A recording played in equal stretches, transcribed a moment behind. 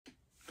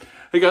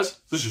Hey guys,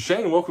 this is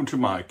Shane and welcome to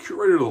my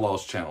Curator of the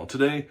Lost channel.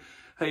 Today,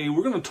 hey,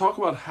 we're going to talk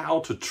about how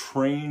to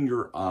train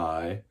your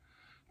eye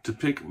to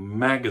pick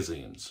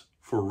magazines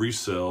for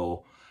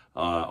resale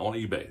on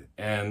eBay.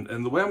 And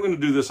the way I'm going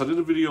to do this, I did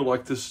a video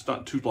like this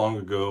not too long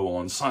ago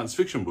on science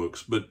fiction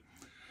books, but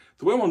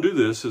the way I'm going to do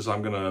this is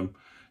I'm going to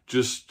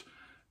just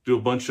do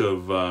a bunch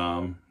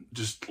of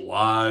just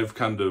live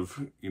kind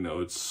of,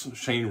 it's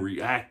Shane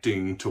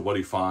reacting to what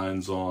he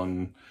finds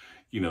on,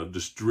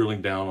 just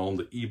drilling down on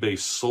the eBay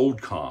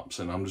sold comps.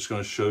 And I'm just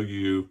going to show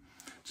you,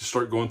 just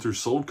start going through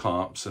sold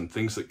comps and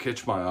things that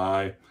catch my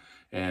eye.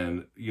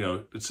 And,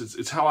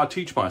 it's how I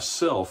teach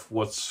myself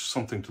what's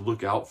something to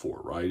look out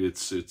for, right?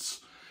 It's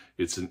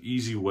an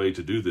easy way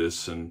to do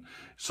this. And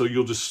so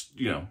you'll just,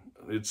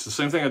 it's the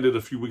same thing I did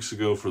a few weeks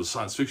ago for the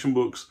science fiction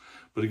books,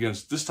 but again,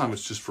 this time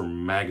it's just for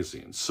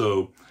magazines.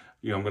 So,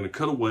 I'm going to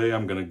cut away.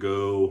 I'm going to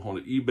go on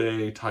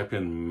eBay, type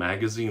in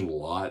magazine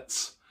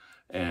lots,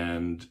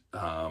 and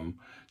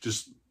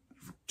just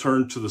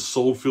turn to the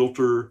sold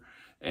filter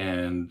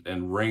and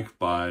rank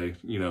by,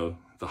 the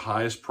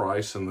highest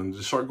price, and then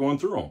just start going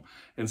through them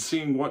and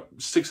seeing what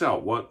sticks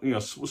out,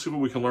 we'll see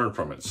what we can learn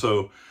from it.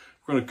 So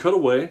we're going to cut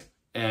away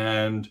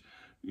and,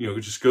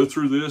 just go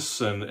through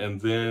this and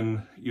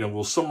then,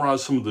 we'll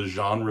summarize some of the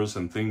genres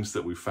and things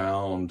that we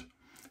found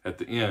at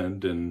the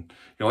end. And,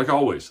 like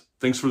always,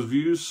 thanks for the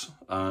views.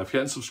 If you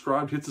hadn't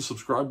subscribed, hit the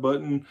subscribe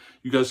button.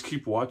 You guys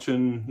keep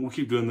watching. We'll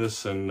keep doing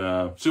this and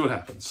see what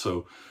happens.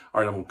 So,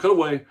 all right, I'm going to cut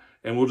away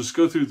and we'll just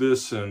go through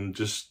this and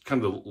just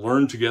kind of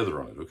learn together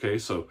on it, okay?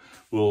 So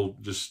we'll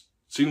just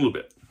see you in a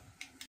little bit.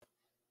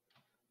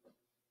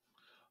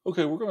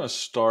 Okay, we're going to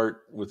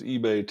start with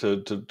eBay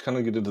to kind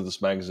of get into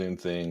this magazine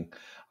thing.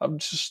 I've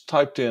just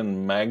typed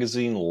in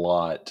magazine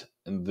lot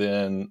and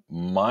then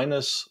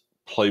minus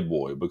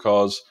Playboy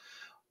because,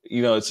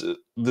 it's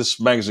this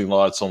magazine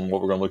lot's on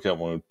what we're going to look at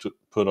when we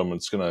put them.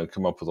 It's going to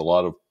come up with a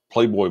lot of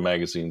Playboy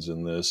magazines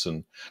in this,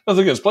 and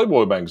nothing against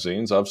Playboy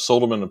magazines. I've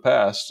sold them in the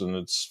past and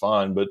it's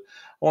fine, but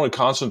I want to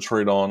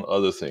concentrate on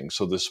other things.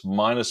 So this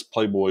minus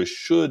Playboy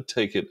should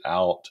take it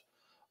out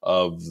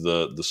of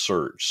the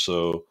search.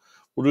 So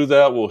we'll do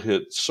that. We'll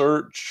hit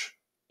search,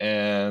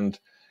 and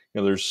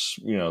there's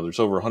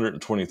over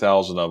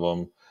 120,000 of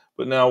them.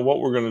 But now what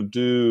we're going to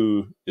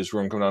do is we're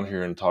going to come down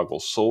here and toggle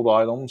sold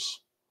items,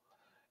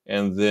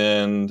 and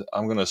then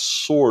I'm going to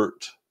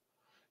sort.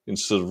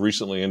 Instead of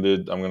recently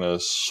ended, I'm going to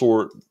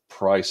sort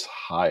price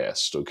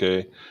highest.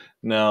 Okay.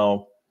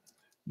 Now,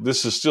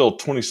 this is still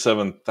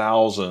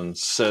 27,000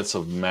 sets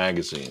of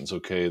magazines,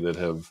 okay, that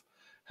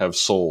have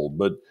sold.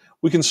 But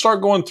we can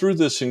start going through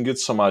this and get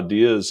some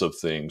ideas of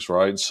things,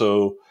 right?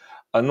 So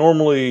I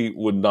normally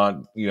would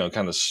not,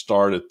 kind of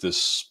start at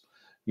this,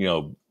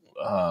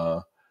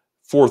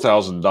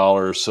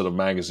 $4,000 set of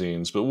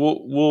magazines, but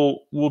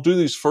we'll do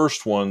these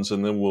first ones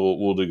and then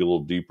we'll dig a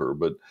little deeper.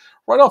 But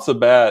right off the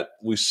bat,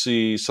 we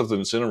see something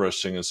that's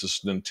interesting. It's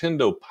this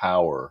Nintendo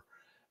Power,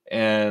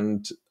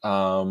 and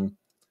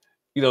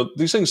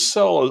these things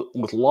sell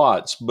with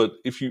lots. But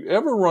if you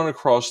ever run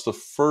across the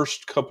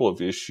first couple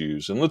of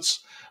issues, and we'll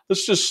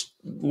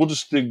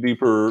just dig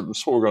deeper.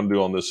 That's what we're going to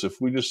do on this. If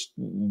we just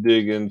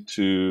dig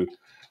into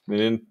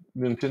the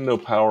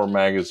Nintendo Power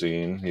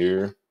magazine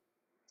here,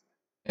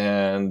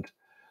 and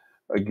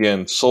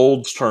again,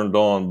 sold's turned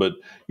on, but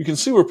you can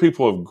see where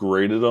people have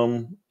graded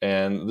them.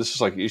 And this is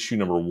like issue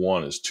number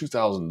 1 is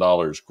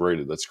 $2,000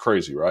 graded. That's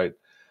crazy, right?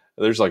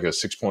 There's like a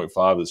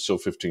 6.5 that's still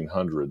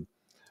 $1,500.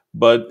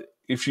 But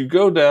if you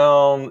go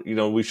down,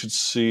 we should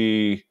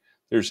see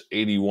there's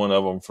 81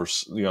 of them for,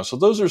 so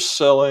those are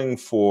selling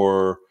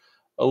for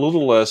a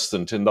little less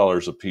than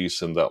 $10 a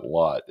piece in that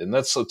lot. And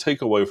that's a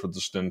takeaway for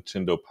this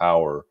Nintendo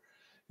Power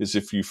is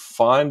if you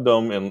find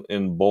them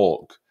in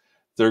bulk,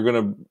 they're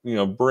going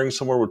to, bring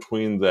somewhere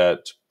between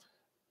that,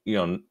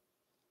 $8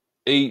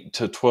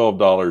 to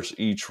 $12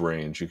 each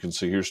range. You can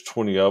see here's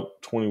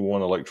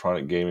 21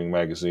 electronic gaming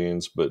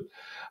magazines, but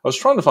I was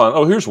trying to find,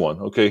 here's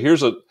one. Okay.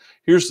 Here's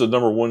the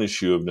number 1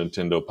 issue of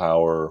Nintendo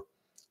Power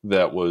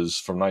that was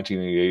from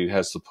 1988. It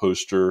has the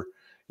poster.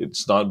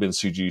 It's not been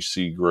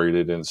CGC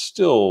graded and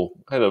still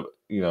had a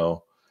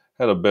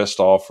best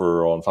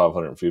offer on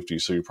 550.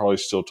 So you're probably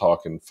still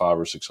talking $500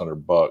 or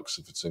 $600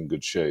 if it's in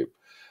good shape.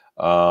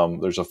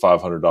 There's a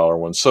 $500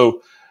 one.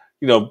 So,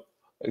 to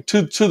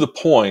the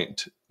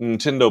point,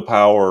 Nintendo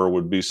Power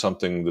would be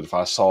something that if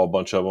I saw a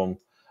bunch of them,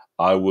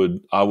 I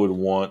would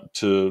want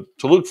to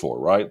look for,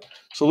 right?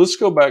 So let's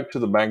go back to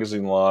the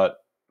magazine lot,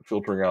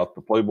 filtering out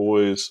the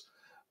Playboys.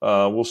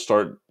 We'll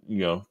start,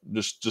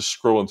 just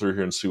scrolling through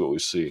here and see what we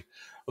see.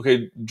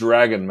 Okay,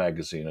 Dragon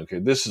magazine. Okay,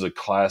 this is a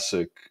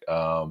classic.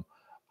 I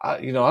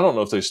don't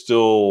know if they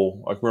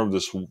still. I remember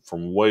this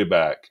from way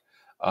back.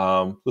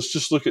 Let's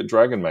just look at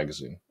Dragon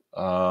magazine.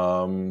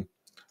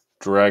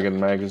 Dragon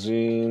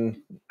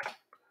magazine.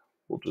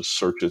 We'll just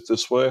search it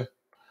this way.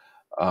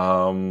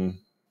 We're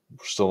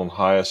still in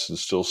highest and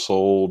still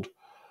sold.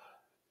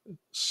 Let's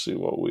see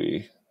what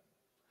we,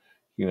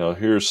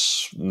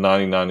 here's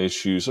 99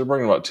 issues. They're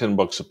bringing about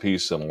 $10 a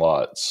piece in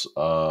lots.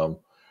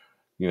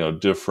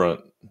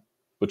 Different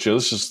But yeah,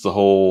 this is the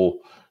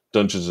whole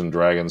Dungeons and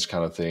Dragons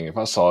kind of thing. If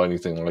I saw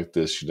anything like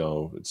this,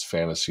 it's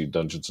fantasy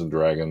Dungeons and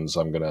Dragons.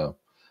 I'm gonna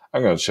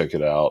check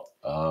it out.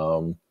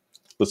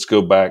 Let's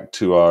go back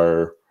to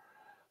our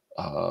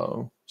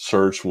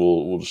search.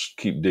 We'll just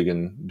keep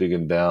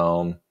digging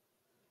down.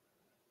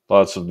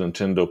 Lots of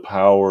Nintendo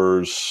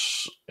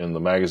Powers in the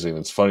magazine.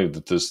 It's funny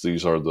that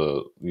these are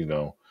the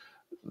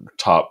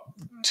top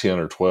 10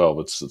 or 12.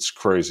 It's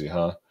crazy,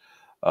 huh?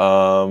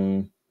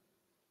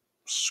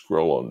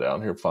 Scroll on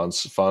down here, find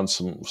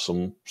some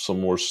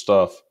more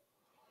stuff.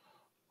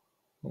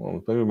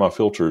 Well, maybe my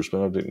filters,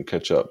 man, I didn't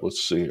catch up.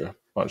 Let's see here.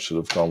 I should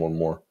have gone one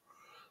more.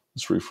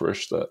 Let's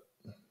refresh that.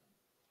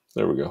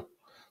 There we go.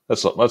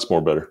 That's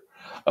more better.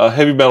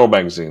 Heavy metal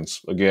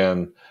magazines.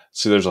 Again,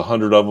 see, there's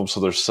 100 of them, so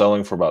they're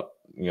selling for about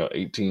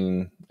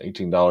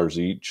 $18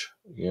 each.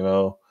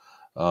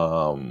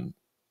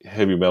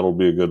 Heavy metal would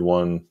be a good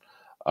one.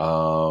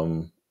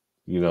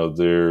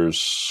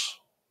 There's.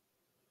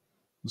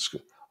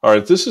 All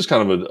right, this is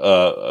kind of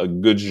a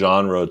good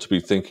genre to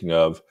be thinking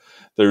of.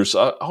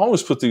 I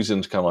always put these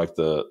into kind of like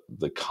the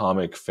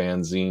comic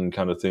fanzine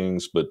kind of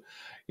things, but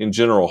in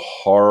general,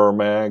 horror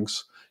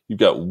mags. You've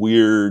got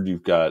Weird,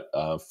 you've got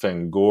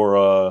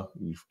Fangora,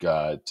 you've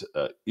got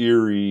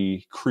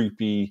Eerie,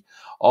 Creepy,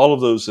 all of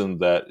those in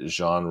that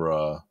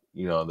genre.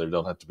 They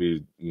don't have to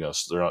be,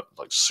 they're not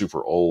like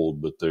super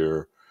old, but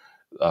they're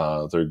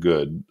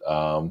good.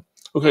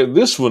 Okay,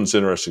 this one's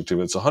interesting to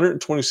me. It's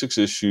 126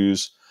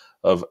 issues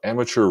of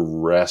amateur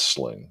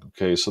wrestling.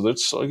 Okay, so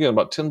that's again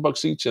about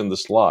 $10 each in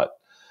this lot.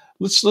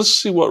 Let's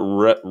see what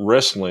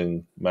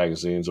wrestling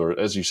magazines, or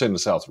as you say in the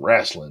South,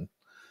 wrestling.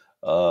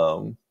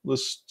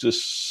 Let's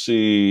just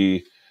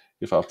see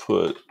if I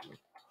put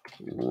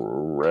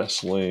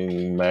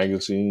wrestling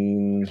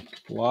magazine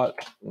lot,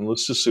 and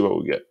let's just see what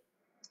we get.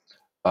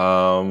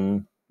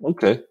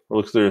 Okay,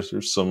 look,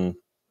 there's some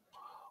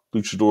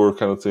luchador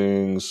kind of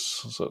things.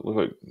 So it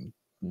look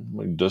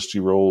like Dusty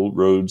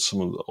Rhodes, some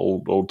of the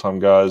old time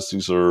guys.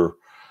 These are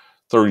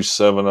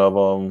 37 of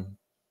them.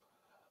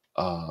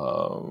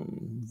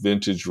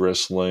 Vintage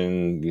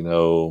wrestling,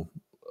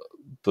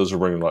 those are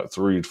bringing like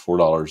 $3 to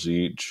 $4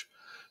 each.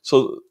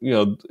 So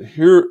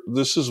here,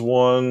 this is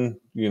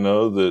one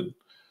that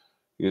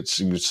you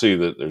can see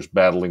that there's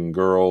battling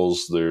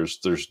girls. There's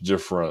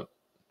different.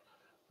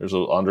 There's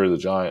Andre the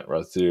Giant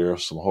right there.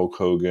 Some Hulk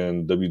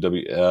Hogan,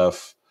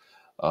 WWF.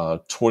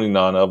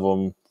 29 of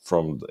them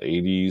from the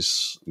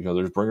 80s.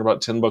 They're bringing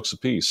about $10 a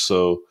piece.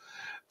 So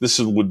this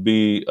would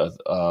be a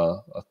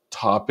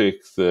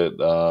topic that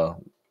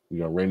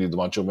Randy the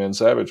Macho Man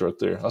Savage right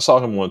there. I saw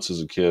him once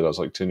as a kid. I was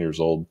like 10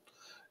 years old.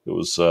 It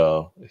was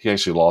he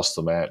actually lost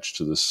the match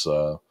to this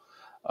guy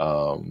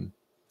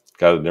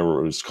that it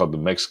was called the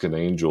Mexican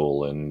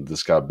Angel, and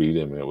this guy beat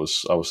him, and I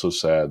was so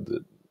sad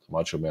that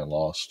Macho Man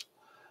lost.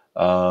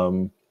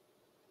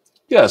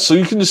 Yeah, so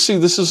you can just see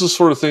this is the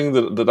sort of thing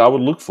that I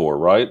would look for,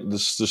 right?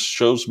 This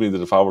shows me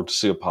that if I were to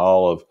see a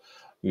pile of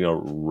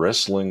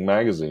wrestling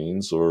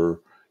magazines, or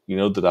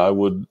that I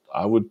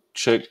would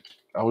check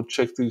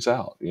these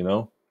out.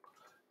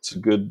 It's a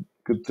good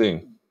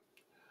thing.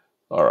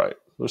 All right,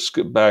 let's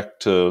get back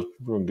to,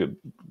 we're gonna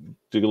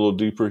dig a little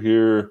deeper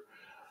here.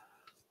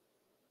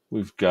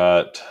 We've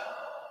got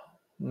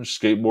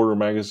skateboarder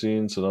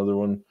magazines, another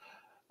one.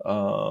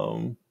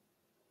 Now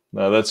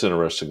that's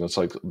interesting. It's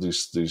like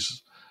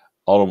these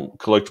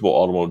collectible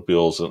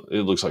automobiles, and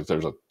it looks like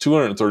there's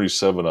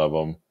 237 of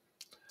them.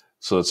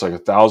 So it's like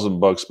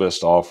 $1,000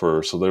 best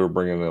offer. So they were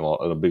bringing in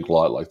a big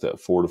lot like that,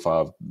 $4 to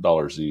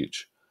 $5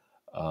 each.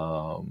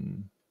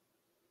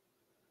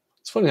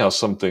 It's funny how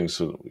some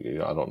things,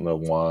 I don't know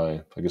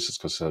why. I guess it's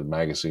because it had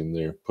magazine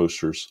there,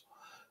 posters.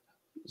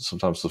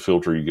 Sometimes the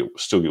filter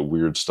still get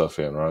weird stuff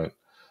in, right?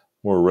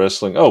 More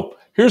wrestling. Oh,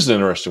 here's an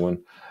interesting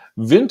one.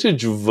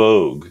 Vintage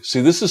Vogue.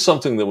 See, this is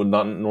something that would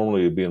not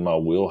normally be in my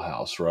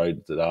wheelhouse,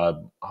 right?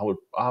 That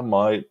I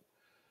might.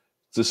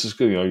 This is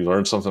good. You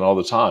learn something all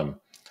the time.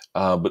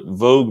 But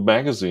Vogue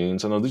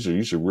magazines, I know these are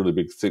usually really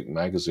big, thick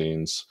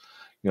magazines.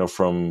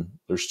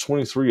 There's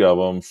 23 of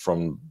them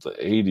from the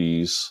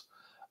 80s.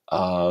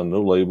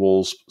 No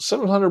labels,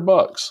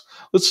 $700.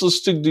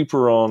 Let's dig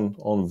deeper on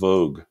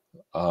Vogue.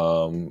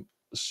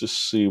 Let's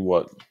just see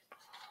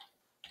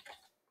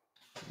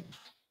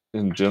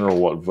in general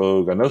what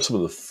Vogue. I know some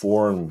of the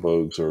foreign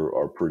Vogues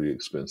are pretty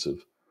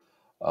expensive.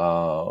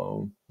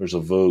 There's a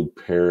Vogue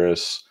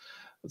Paris.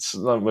 It's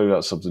maybe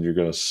not something you're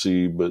going to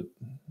see, but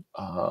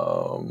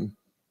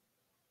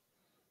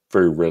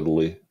very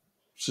readily.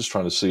 Just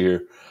trying to see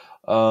here.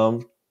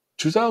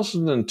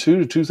 2002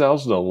 to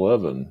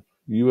 2011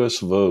 U.S.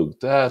 Vogue.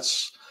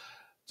 That's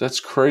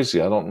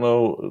crazy. I don't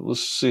know.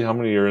 Let's see how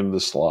many are in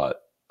this lot.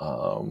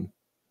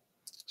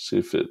 See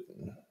if it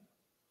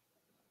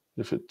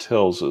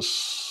tells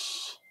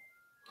us.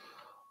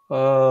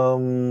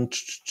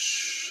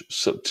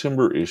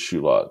 September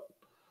issue lot.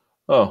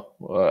 Oh,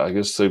 well, I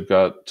guess they've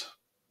got.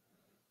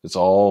 It's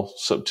all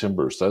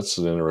Septembers. That's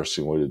an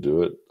interesting way to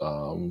do it.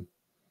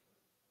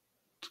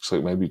 Looks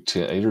like maybe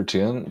 8 or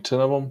 10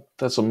 of them.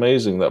 That's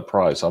amazing, that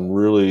price. I'm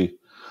really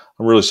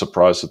I'm really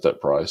surprised at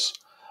that price.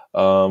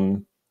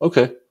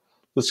 Okay,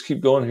 let's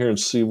keep going here and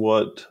see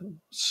what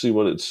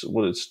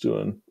it's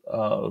doing.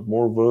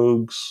 More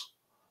Vogues.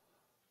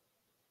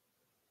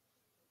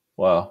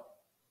 Wow,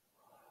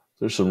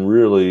 there's some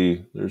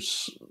really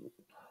there's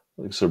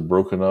like I said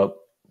broken up.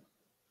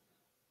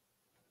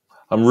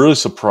 I'm really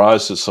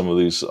surprised at some of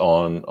these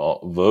on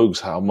Vogues.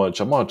 How much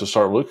I'm gonna have to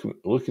start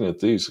looking at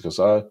these because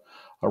I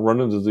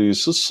run into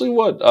these. Let's see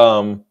what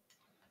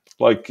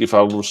like if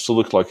I was to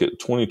look like at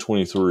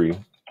 2023.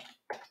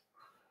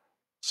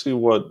 See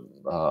what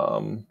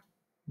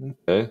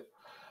okay.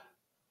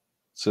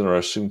 It's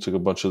interesting. Took a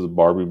bunch of the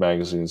Barbie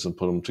magazines and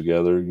put them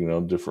together. You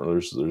know,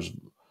 different. There's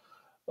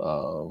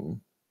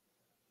um,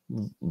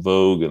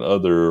 Vogue and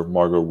other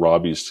Margot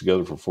Robbie's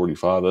together for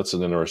 45. That's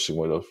an interesting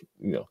way to,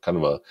 kind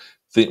of a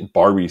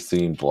Barbie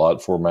themed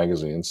lot for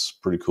magazines.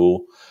 Pretty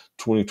cool.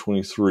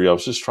 2023. I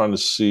was just trying to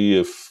see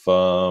if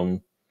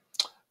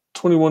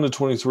 21 to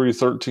 23,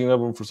 13 of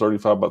them for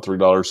 35, about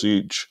 $3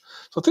 each.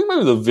 So I think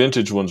maybe the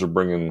vintage ones are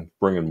bringing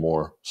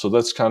more. So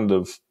that's kind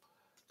of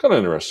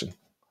interesting.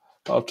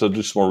 I'll have to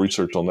do some more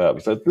research on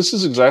that. But this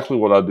is exactly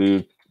what I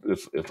do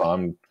if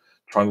I'm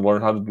trying to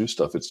learn how to do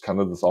stuff. It's kind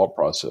of the thought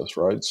process,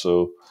 right?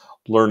 So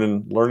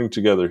learning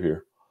together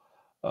here.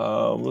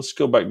 Let's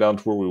go back down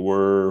to where we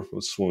were.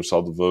 This is when we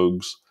saw the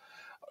Vogues.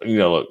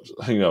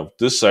 Look,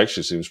 this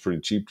actually seems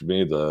pretty cheap to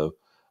me. The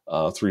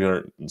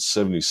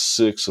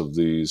 376 of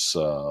these,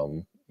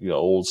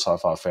 old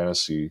sci-fi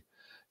fantasy.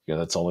 Yeah,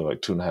 that's only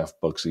like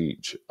 $2.50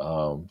 each.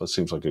 That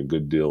seems like a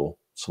good deal.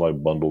 Somebody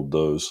bundled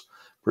those.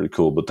 Pretty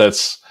cool. But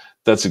that's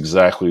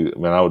exactly. I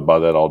mean, I would buy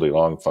that all day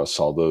long if I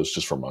saw those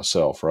just for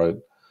myself, right?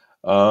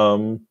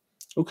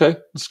 Okay,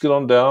 let's get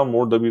on down.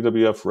 More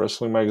WWF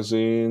wrestling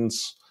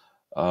magazines.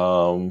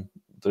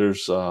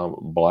 There's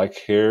Black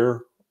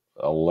Hair,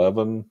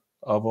 11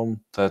 of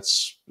them.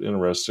 That's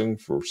interesting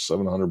for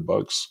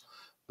 $700.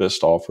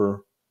 Best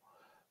offer.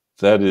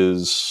 That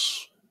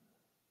is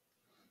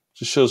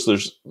just shows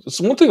it's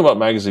one thing about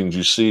magazines.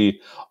 You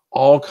see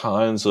all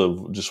kinds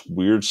of just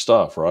weird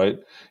stuff, right?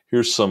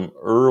 Here's some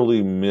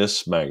early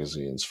Miss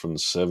magazines from the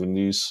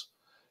 70s.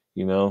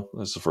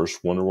 That's the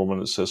first Wonder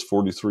Woman. It says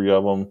 43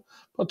 of them,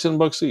 about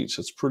 $10 each.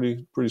 That's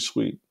pretty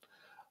sweet.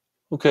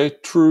 Okay,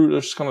 True.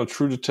 There's kind of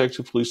True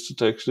Detective, Police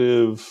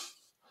Detective.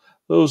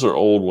 Those are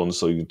old ones,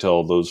 so you can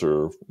tell those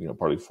are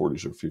probably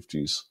 40s or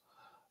 50s.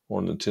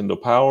 More Nintendo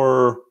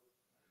Power.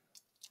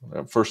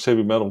 First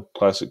Heavy Metal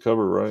classic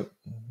cover, right?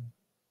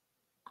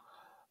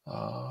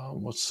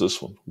 What's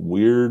this one?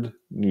 Weird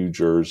New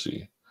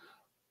Jersey.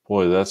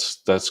 Boy,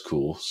 that's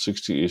cool.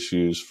 60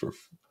 issues for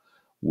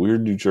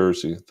Weird New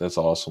Jersey. That's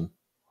awesome.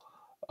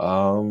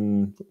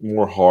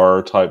 More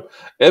horror type.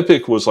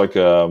 Epic was like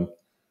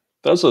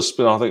that's a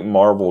spin. I think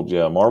Marvel.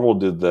 Yeah, Marvel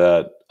did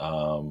that.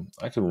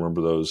 I can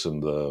remember those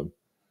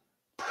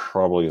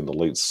probably in the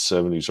late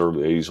 70s,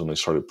 early 80s when they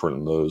started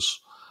printing those.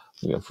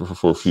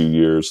 For a few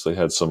years, they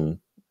had some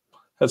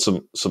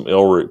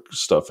Elric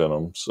stuff in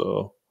them.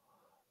 So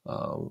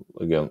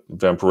again,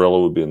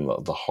 Vampirella would be in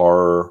the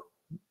horror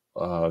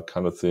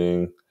kind of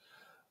thing.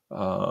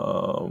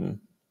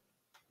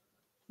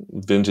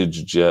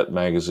 Vintage Jet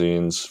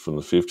magazines from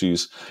the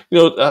 50s.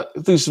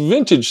 These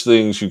vintage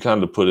things you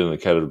kind of put in a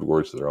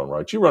category to their own,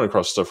 right? You run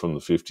across stuff from the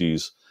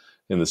 50s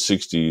and the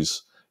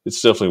 60s.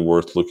 It's definitely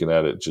worth looking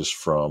at it just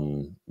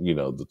from,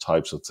 the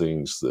types of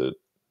things that,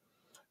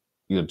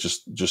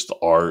 just the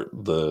art,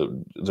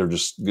 they're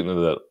just getting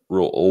into that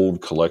real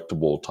old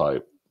collectible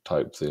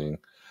type thing.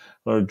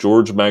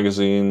 George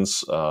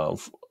magazines,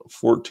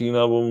 14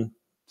 of them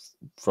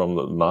from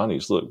the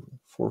 90s. Look,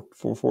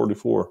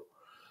 444.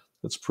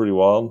 That's pretty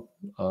wild.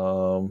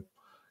 Got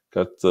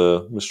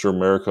the Mr.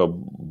 America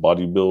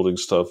bodybuilding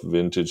stuff,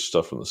 vintage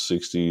stuff from the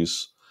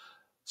 60s.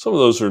 Some of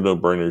those are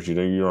no-brainers.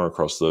 You run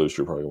across those,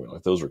 you're probably going to be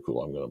like, those are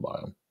cool. I'm going to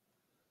buy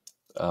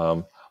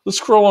them. Let's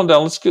scroll on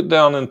down. Let's get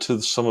down into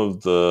let's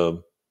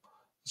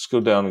go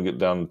down and get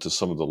down into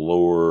some of the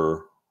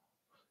lower.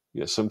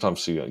 Yeah,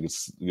 sometimes it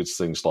gets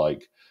things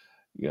like,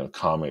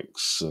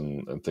 comics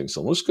and things.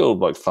 So let's go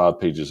like 5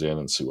 pages in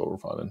and see what we're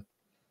finding.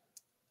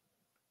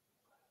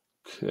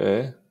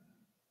 Okay.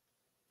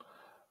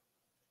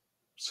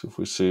 See if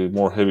we see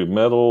more heavy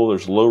metal.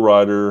 There's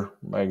Lowrider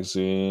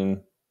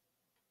magazine.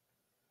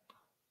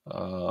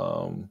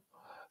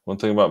 One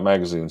thing about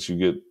magazines, you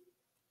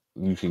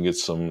can get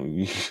some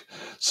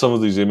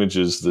of these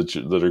images that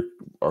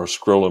are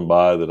scrolling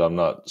by that I'm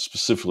not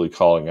specifically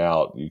calling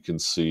out. You can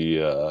see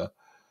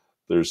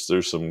there's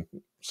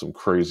some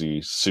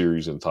crazy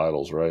series and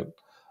titles, right?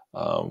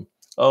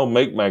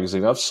 Make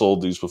magazine. I've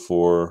sold these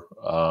before.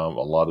 A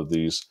lot of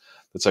these.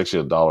 That's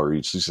actually $1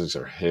 each. These things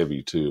are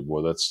heavy too.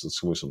 Boy, that's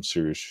gonna be some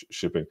serious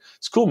shipping.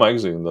 It's a cool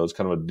magazine though. It's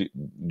kind of a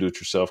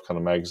do-it-yourself kind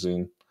of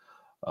magazine.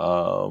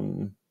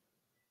 Again,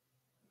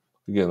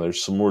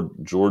 there's some more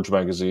George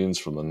magazines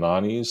from the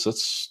 90s.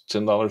 That's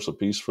 $10 a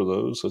piece for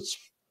those. That's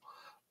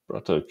I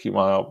have to keep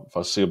my eye out if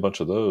I see a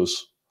bunch of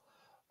those.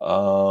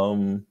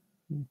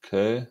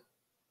 Okay.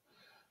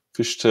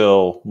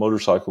 Fishtail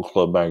Motorcycle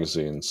Club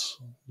magazines.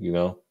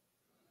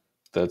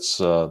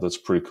 That's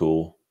pretty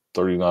cool.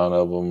 39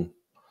 of them.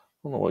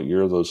 I don't know what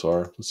year those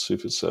are. Let's see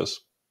if it says.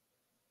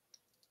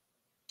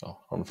 Oh, I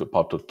don't know if it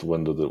popped up the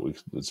window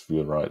that's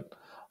viewing right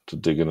to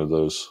dig into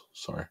those.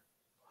 Sorry.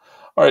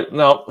 All right,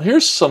 now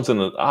here's something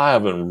that I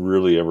haven't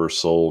really ever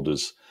sold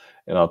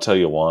and I'll tell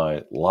you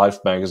why. Life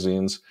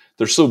magazines,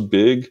 they're so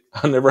big.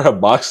 I never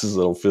have boxes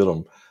that'll fit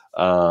them.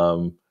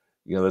 Um,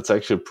 that's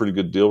actually a pretty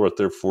good deal right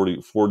there.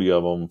 40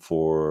 of them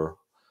for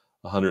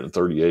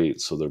 138.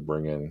 So they're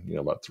bringing,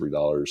 about $3,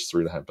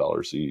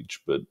 $3.50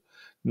 each, but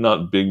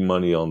not big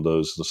money on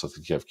those unless I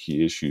think you have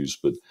key issues.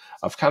 But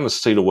I've kind of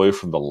stayed away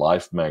from the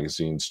Life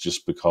magazines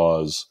just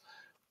because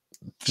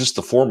just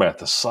the format,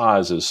 the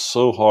size is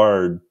so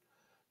hard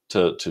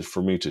to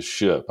for me to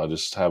ship. I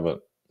just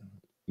haven't,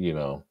 you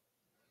know,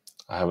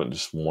 I haven't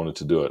just wanted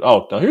to do it.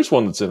 Oh, now here's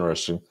one that's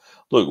interesting.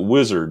 Look,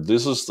 Wizard.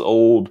 This is the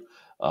old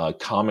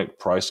comic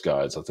price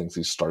guides. I think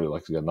these started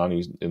like the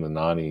 90s in the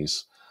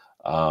 90s.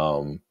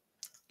 Um,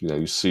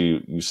 you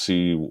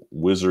see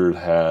Wizard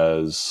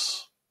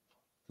has,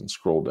 and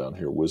scroll down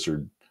here,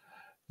 Wizard,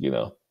 they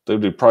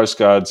do price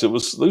guides.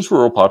 These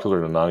were real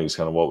popular in the 90s,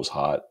 kind of what was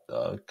hot,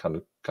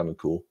 kind of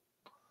cool.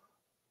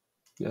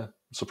 Yeah.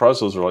 I'm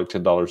surprised those are like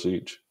 $10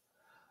 each.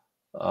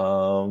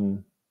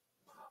 Um,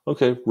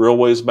 okay,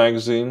 Railways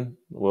magazine.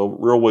 Well,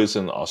 Railways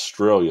in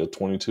Australia,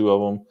 22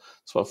 of them.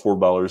 It's about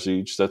 $4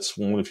 each. That's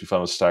one if you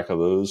found a stack of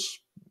those.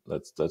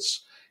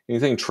 That's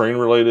anything train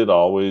related.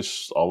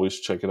 Always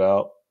check it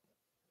out.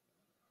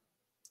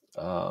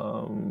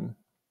 Um,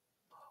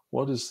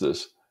 what is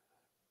this?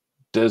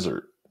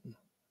 Desert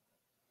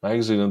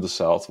magazine of the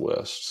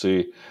Southwest.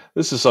 See,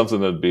 this is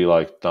something that'd be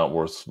like not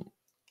worth.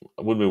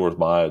 Wouldn't be worth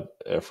my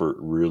effort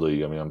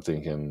really. I mean, I'm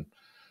thinking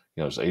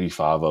there's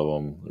 85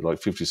 of them. They're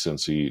like 50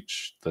 cents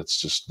each. That's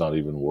just not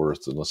even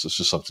worth, unless it's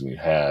just something you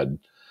had.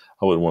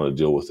 I wouldn't want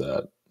to deal with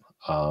that.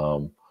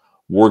 Um,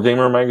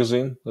 Wargamer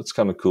magazine. That's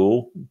kind of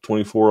cool.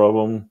 24 of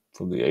them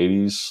from the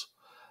 80s.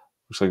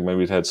 Looks like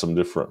maybe it had some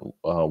different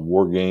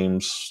war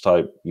games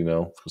type,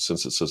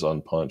 since it says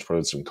unpunched, probably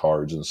had some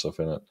cards and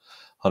stuff in it.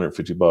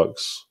 $150.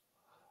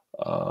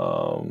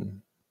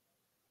 Um,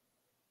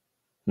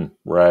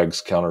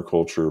 Rags,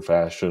 counterculture,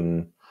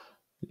 fashion.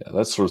 Yeah,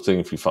 that sort of thing.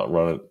 If you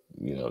run it,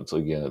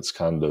 it's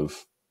kind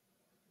of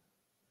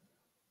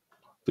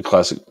the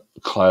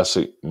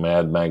classic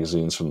Mad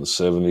magazines from the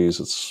 70s.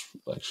 It's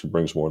actually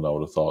brings more than I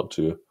would have thought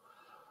to.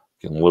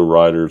 Again, Low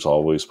Riders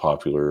always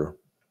popular.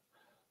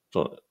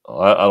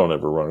 I don't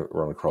ever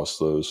run across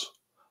those.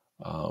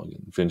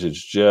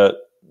 Vintage Jet.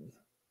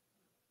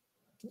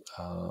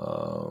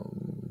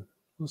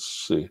 Let's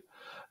see.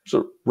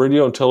 So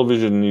radio and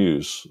television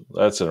news.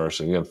 That's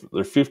interesting. Again,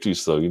 they're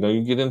 50s though.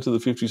 You get into the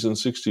 50s and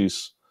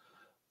 60s.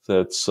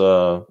 That's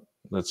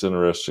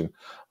interesting.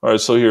 All right,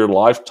 so here,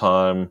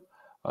 Lifetime.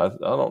 I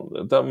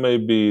don't. That may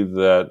be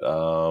that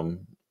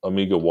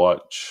Amiga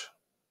Watch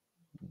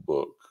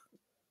book.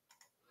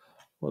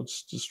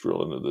 Let's just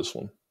drill into this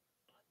one.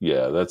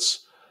 Yeah,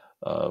 that's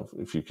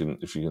if you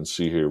can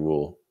see here,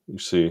 you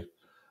see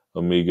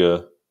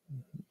Amiga,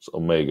 it's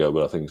Omega,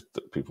 but I think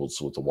that people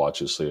with the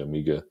watches say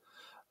Amiga.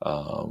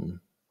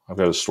 I've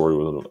got a story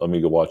with an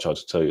Amiga watch. I have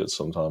to tell you it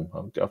sometime.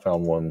 I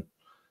found one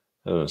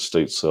at an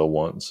estate sale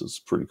once. It's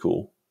pretty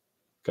cool.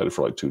 Got it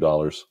for like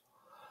 $2.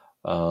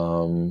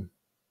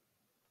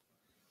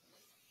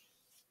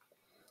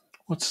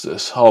 What's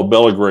this? Oh,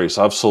 Bella Grace.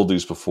 I've sold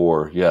these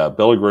before. Yeah,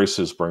 Bella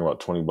Graces bring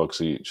about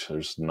 $20 each.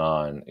 There's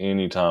 9.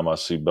 Anytime I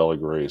see Bella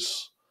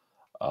Grace,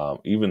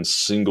 even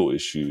single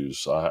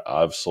issues,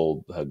 I've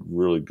had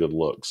really good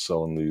luck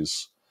selling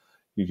these.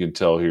 You can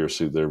tell here.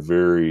 See, they're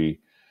very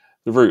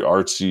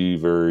artsy.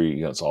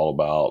 Very, it's all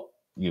about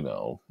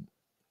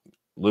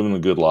living a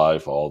good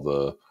life. All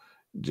the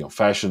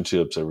fashion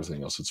tips,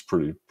 everything else. It's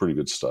pretty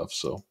good stuff.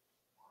 So.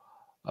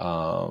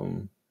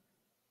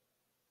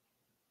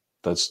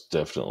 That's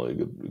definitely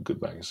a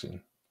good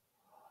magazine.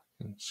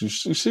 So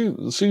you see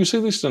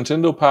these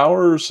Nintendo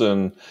Powers,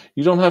 and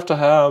you don't have to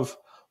have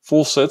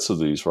full sets of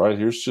these, right?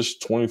 Here's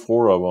just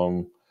 24 of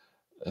them,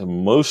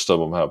 and most of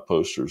them have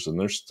posters. And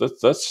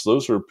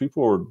those are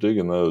people are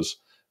digging those,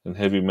 and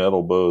Heavy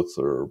Metal both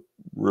are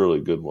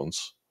really good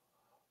ones.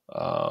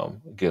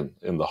 Again,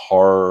 in the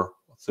horror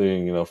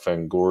thing,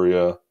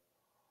 Fangoria.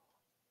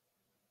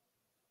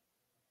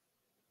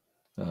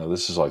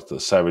 This is like the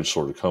Savage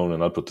Sword of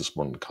Conan. I put this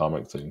one in the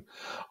comic thing.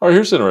 All right,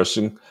 here's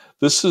interesting.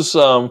 This is,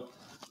 I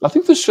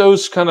think this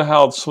shows kind of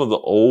how some of the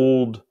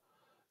old,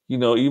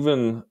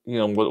 even,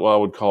 what I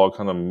would call a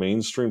kind of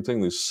mainstream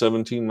thing, these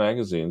 17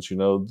 magazines,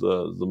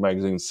 the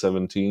magazine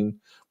 17,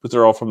 but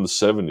they're all from the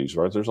 70s,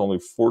 right? There's only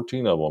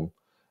 14 of them,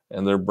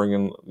 and they're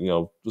bringing,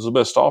 it's the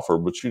best offer,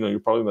 but, you're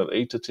probably in that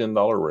 $8 to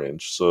 $10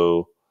 range.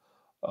 So,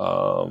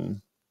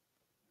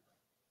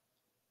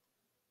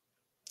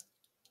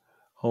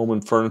 home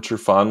and furniture,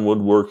 fine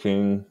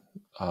woodworking.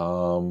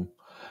 I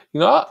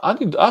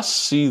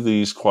see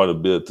these quite a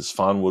bit. This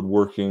fine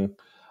woodworking,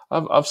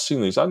 I've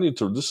seen these.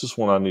 This is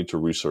one I need to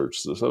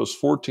research. That was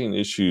 14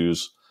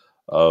 issues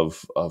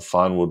of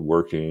fine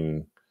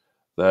woodworking.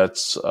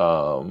 That's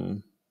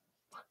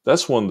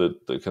That's one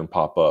that can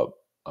pop up.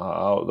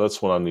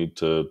 That's one I need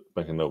to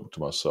make a note to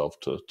myself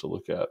to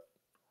look at.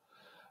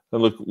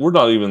 And look, we're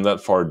not even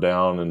that far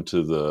down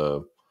into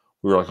the.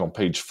 We're like on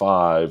page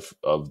 5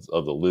 of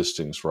the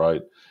listings,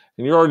 right?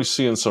 And you're already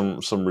seeing some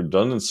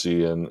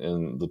redundancy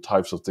in the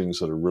types of things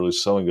that are really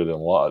selling good in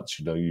lots.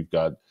 You've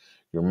got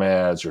your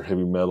mads, your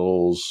heavy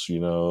metals,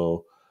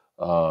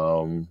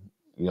 um,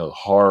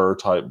 horror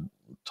type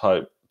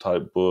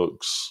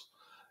books.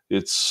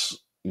 It's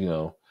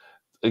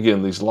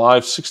again, these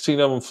live, 16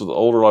 of them for the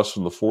older lives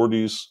from the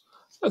 40s.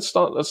 That's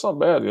not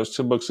bad. It's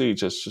 $10 each.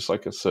 That's just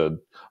like I said.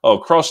 Oh,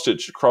 cross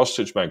stitch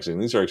magazine.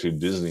 These are actually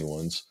Disney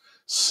ones.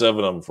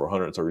 7 of them for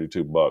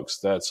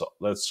 $132.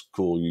 That's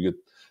cool.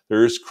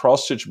 There's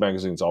cross stitch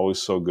magazines always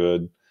so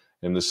good,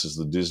 and this is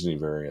the Disney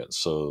variant.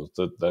 So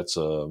that's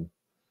an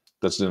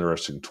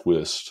interesting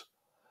twist.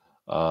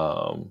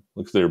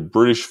 Look there,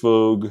 British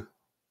Vogue.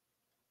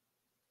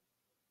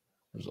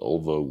 There's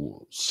old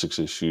Vogue 6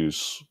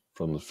 issues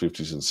from the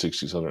 50s and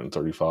 60s,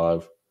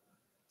 135.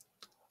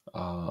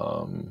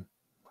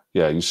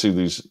 Yeah, you see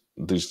these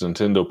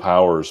Nintendo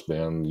Powers,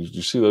 man.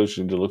 You see those?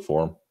 You need to look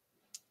for them.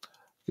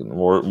 Getting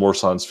more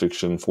science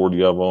fiction,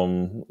 40 of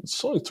them.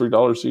 It's only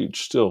 $3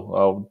 each. Still,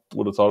 I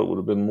would have thought it would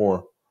have been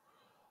more.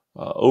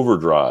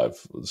 Overdrive.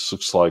 This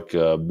looks like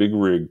big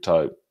rig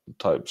type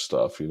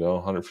stuff.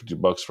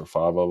 $150 for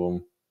 5 of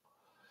them.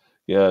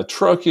 Yeah,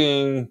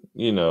 trucking.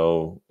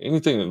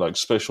 Anything like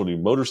specialty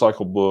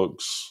motorcycle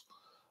books.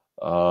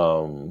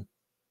 Um,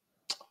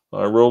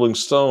 Rolling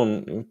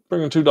Stone,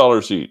 bringing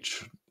 $2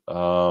 each.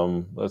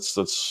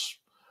 That's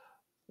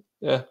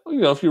yeah.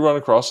 If you run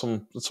across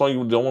them, that's why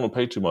you don't want to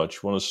pay too much.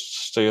 You want to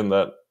stay in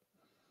that.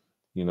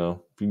 If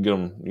you can get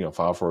them,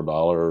 5 for $1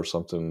 or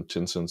something,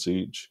 10 cents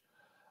each.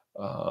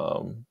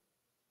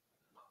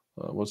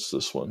 What's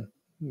this one?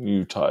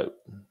 New type.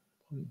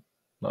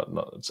 Not.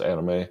 It's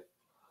anime.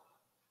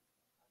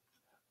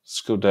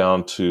 Let's go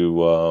down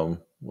to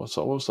what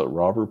was that?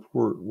 Rob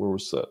Report. Where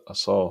was that? I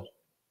saw.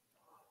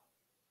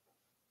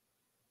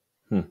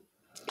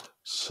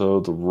 So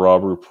the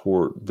Rob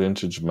Report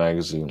vintage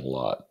magazine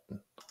lot.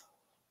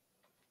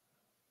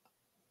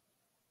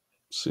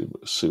 See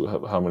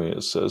how many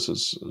it says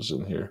is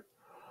in here.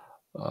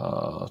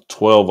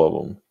 12 of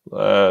them.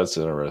 That's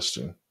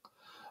interesting.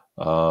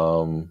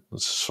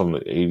 This is from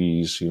the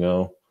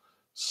 80s.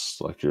 It's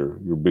like your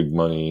big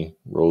money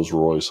Rolls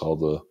Royce.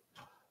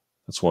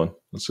 That's one.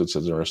 That's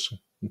interesting.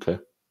 Okay.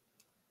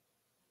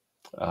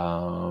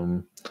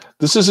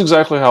 This is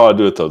exactly how I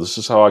do it, though. This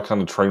is how I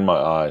kind of train my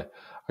eye.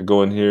 I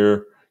go in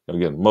here,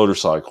 again,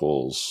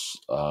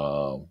 motorcycles,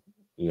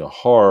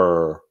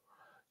 horror,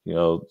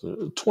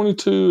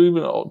 22,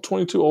 even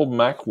 22 old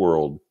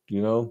Macworld,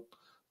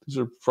 these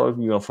are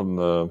probably, from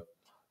the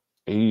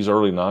 80s,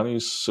 early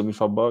 90s,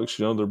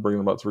 $75, they're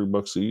bringing about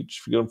 $3 each.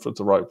 If you get them for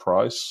the right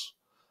price,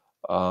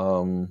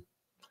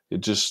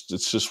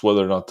 it's just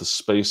whether or not the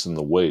space and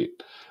the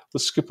weight.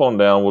 Let's skip on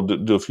down. We'll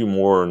do a few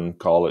more and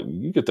call it.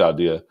 You get the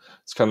idea.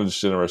 It's kind of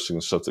just interesting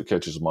stuff that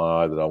catches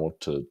my eye that I want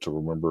to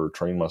remember,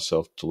 train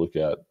myself to look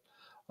at.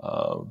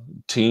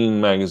 Teen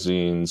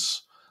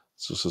magazines.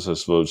 So this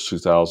is Vogue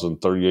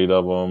 2038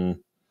 of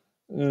them.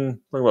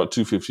 Bring about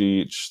 $250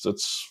 each.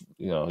 That's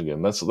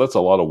again that's a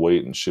lot of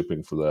weight and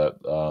shipping for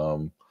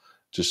that.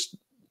 Just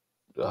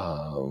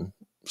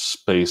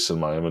space in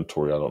my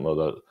inventory. I don't know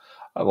that.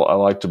 I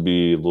like to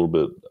be a little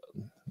bit,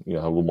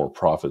 have a little more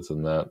profit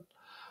than that.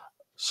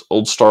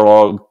 Old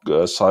Starlog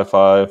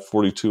sci-fi,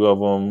 42 of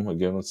them.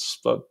 Again, it's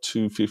about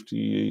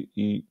 $250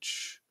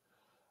 each.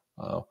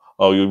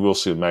 You will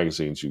see in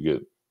magazines. You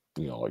get,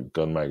 like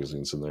gun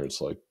magazines in there.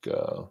 It's like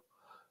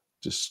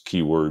just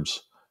keywords.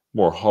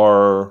 More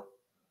horror.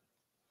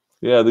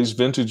 Yeah, these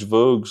vintage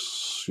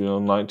Vogues.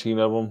 19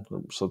 of them.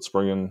 So it's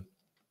bringing,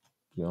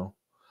 about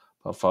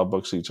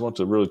 $5 each. I want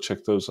to really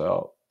check those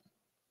out.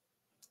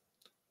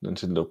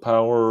 Nintendo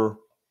Power.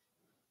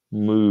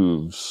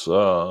 Moves,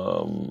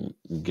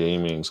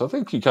 gaming. So I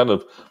think you kind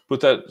of put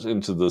that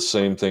into the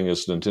same thing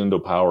as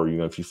Nintendo Power.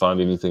 If you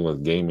find anything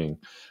with gaming,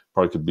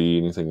 probably could be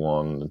anything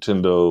on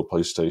Nintendo,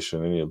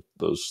 PlayStation, any of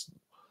those.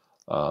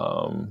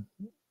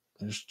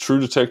 There's True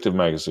Detective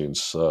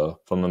magazines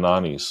from the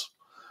 90s.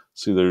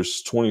 See,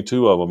 there's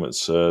 22 of them. I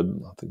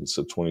think it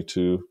said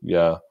 22.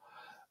 Yeah.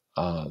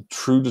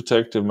 True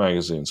Detective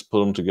magazines. Put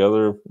them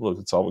together. Look,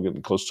 it's all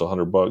getting close to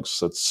 $100.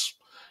 That's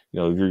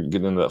you're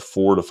getting into that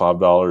 $4 to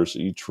 $5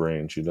 each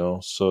range,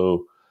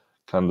 so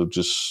kind of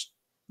just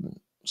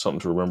something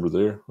to remember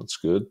there. That's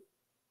good.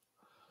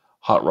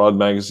 Hot rod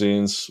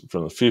magazines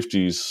from the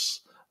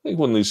 50s. I think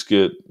when these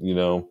get,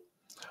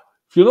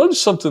 if you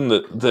notice something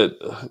that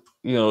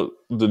the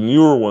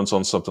newer ones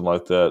on something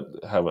like that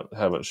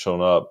haven't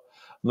shown up.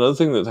 Another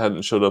thing that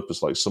hadn't showed up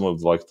is like some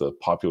of like the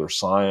popular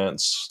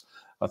science.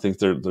 I think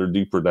they're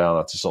deeper down.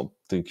 I just don't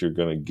think you're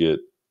going to get,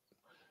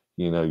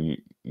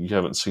 you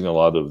haven't seen a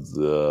lot of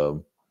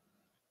the,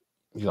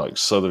 like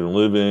Southern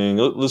Living.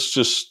 Let's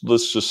just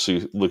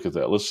look at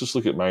that. Let's just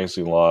look at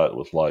magazine lot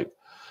with like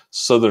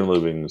Southern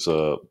Living's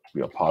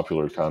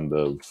popular kind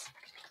of.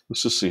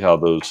 Let's just see how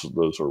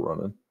those are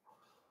running.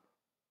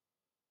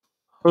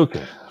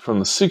 Okay, from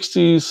the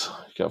 60s,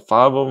 you got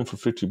 5 of them for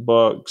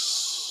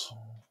 $50.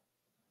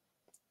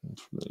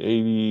 From the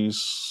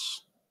 80s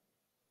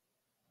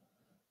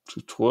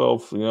to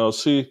 12, you know,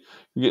 see,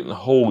 you're getting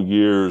whole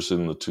years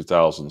in the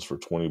 2000s for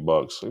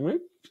 $20. I mean,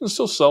 you can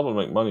still sell them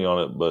and make money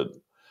on it, but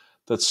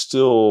that's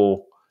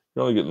still,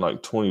 you're only getting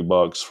like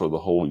 $20 for the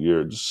whole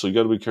year. So you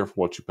got to be careful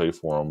what you pay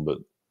for them. But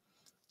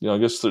you know, I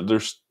guess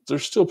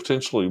there's still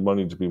potentially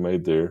money to be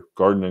made there.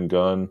 Garden and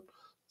Gun,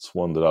 it's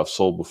one that I've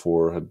sold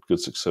before, had good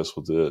success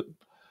with it.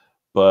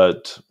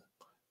 But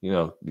you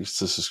know,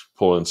 this is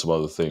pulling some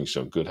other things.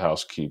 You know, Good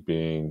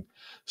Housekeeping,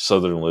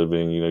 Southern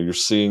Living. You know, you're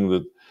seeing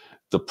that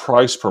the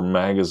price per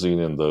magazine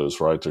in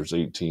those, right? There's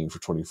 18 for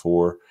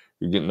 24.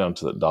 You're getting down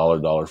to that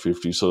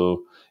 $1.50.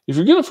 So if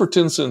you're getting it for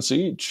 10 cents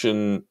each,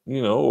 and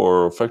you know,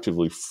 or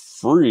effectively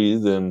free,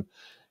 then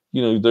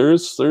you know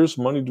there's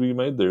money to be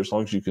made there as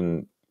long as you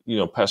can, you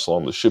know, pass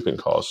along the shipping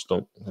costs.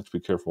 Don't have to be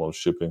careful on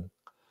shipping.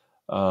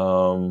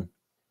 Um,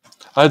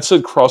 I had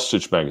said cross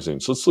stitch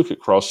magazines. Let's look at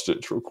cross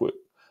stitch real quick.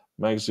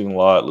 Magazine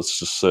lot. Let's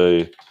just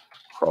say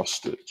cross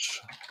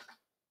stitch.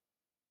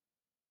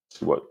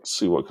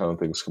 See what kind of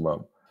things come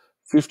up.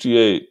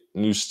 58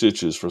 new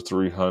stitches for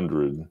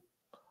 300.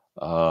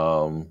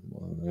 Um,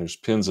 there's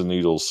pins and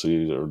needles.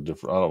 See, they're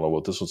different. I don't know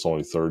what this one's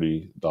only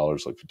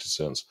 $30, like 50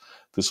 cents.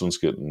 This one's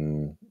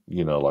getting,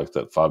 you know, like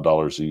that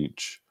 $5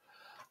 each.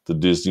 The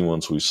Disney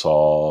ones we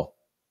saw.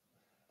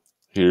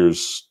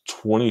 Here's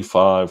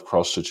 25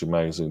 cross stitching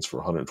magazines for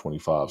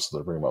 125, so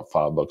they're bringing about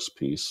 $5 a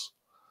piece.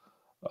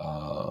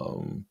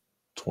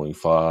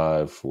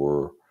 25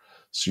 for,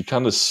 so you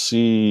kind of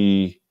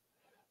see,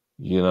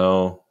 you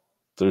know,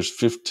 there's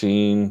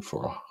 15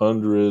 for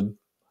 100.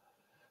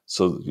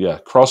 So yeah,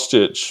 cross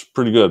stitch,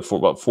 pretty good for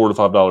about $4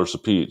 to $5 a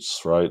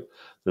piece, right?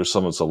 There's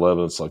some that's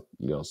 11. It's like,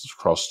 you know, it's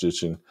cross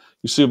stitching.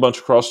 You see a bunch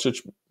of cross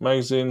stitch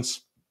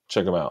magazines,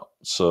 check them out.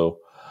 So,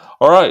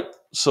 all right.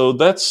 So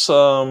that's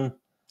it.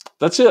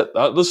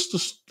 Let's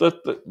just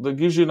that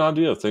gives you an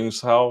idea of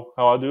things, how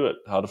I do it,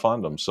 how to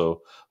find them.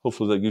 So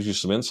hopefully that gives you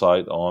some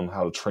insight on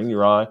how to train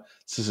your eye.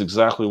 This is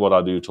exactly what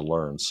I do to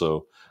learn.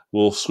 So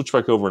we'll switch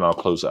back over and I'll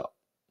close out.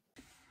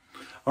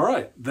 All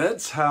right,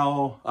 that's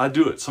how I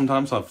do it.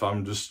 Sometimes if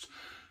I'm just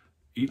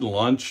eating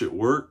lunch at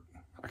work,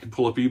 I can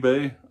pull up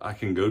eBay, I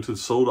can go to the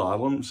sold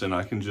items, and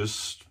I can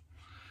just,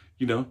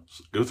 you know,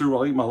 go through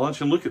while I eat my lunch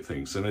and look at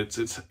things. And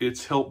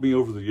it's helped me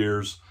over the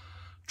years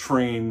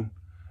train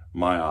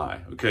my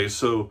eye. Okay,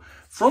 so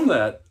from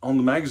that, on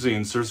the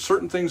magazines, there's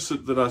certain things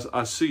that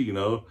I see, you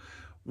know.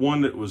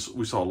 One that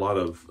we saw a lot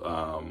of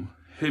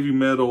heavy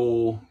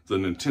metal, the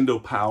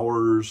Nintendo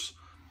Powers,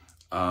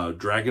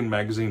 Dragon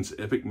magazines,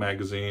 Epic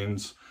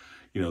magazines.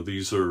 You know,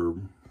 these are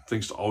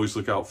things to always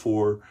look out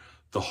for.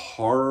 The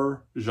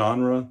horror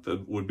genre,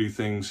 that would be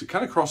things, it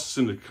kind of crosses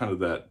into kind of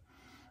that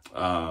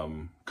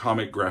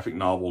comic graphic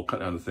novel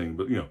kind of thing,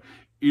 but you know,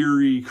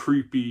 eerie,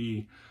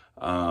 creepy,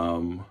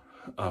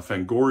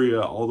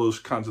 Fangoria, all those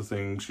kinds of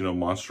things, you know,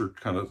 monster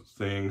kind of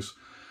things.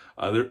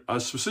 I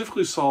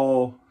specifically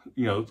saw,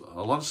 you know,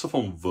 a lot of stuff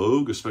on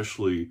Vogue,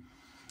 especially, you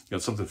know,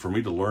 something for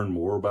me to learn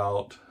more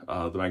about.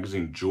 The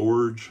magazine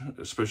George,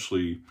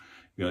 especially,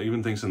 you know,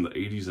 even things in the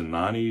 80s and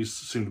 90s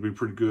seem to be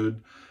pretty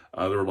good.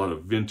 There were a lot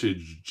of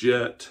vintage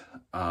Jet,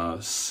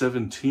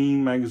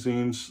 17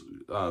 magazines,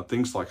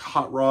 things like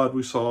Hot Rod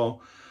we saw,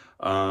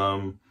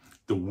 The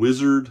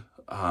Wizard,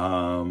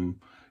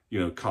 you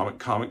know, comic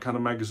kind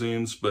of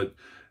magazines. But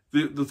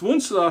the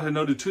ones that I had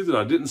noted too that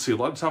I didn't see, a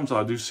lot of times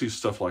I do see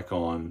stuff like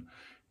on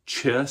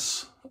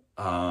chess,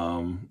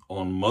 on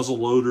muzzle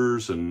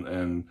loaders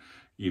and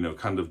you know,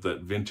 kind of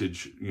that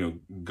vintage, you know,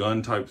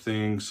 gun type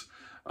things.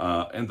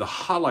 And the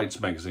highlights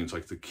magazines,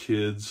 like the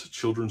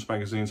children's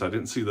magazines. I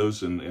didn't see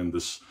those in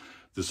this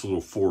little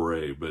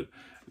foray, but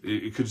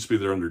it could just be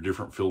they're under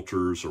different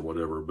filters or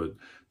whatever. But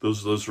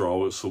those are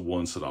always the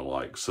ones that I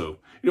like. So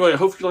anyway, I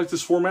hope you like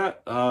this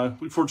format.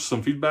 Look forward to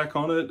some feedback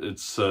on it.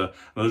 It's I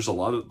know there's a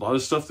lot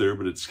of stuff there,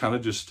 but it's kind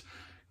of just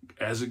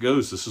as it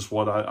goes. This is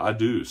what I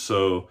do.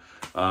 So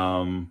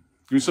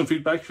give me some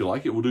feedback if you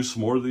like it. We'll do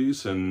some more of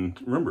these.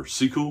 And remember,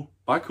 see cool,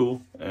 buy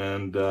cool,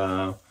 and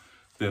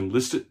then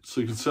list it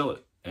so you can sell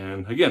it.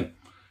 And again,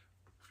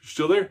 if you're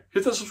still there,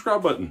 hit that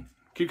subscribe button.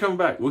 Keep coming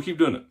back. We'll keep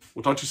doing it.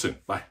 We'll talk to you soon.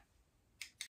 Bye.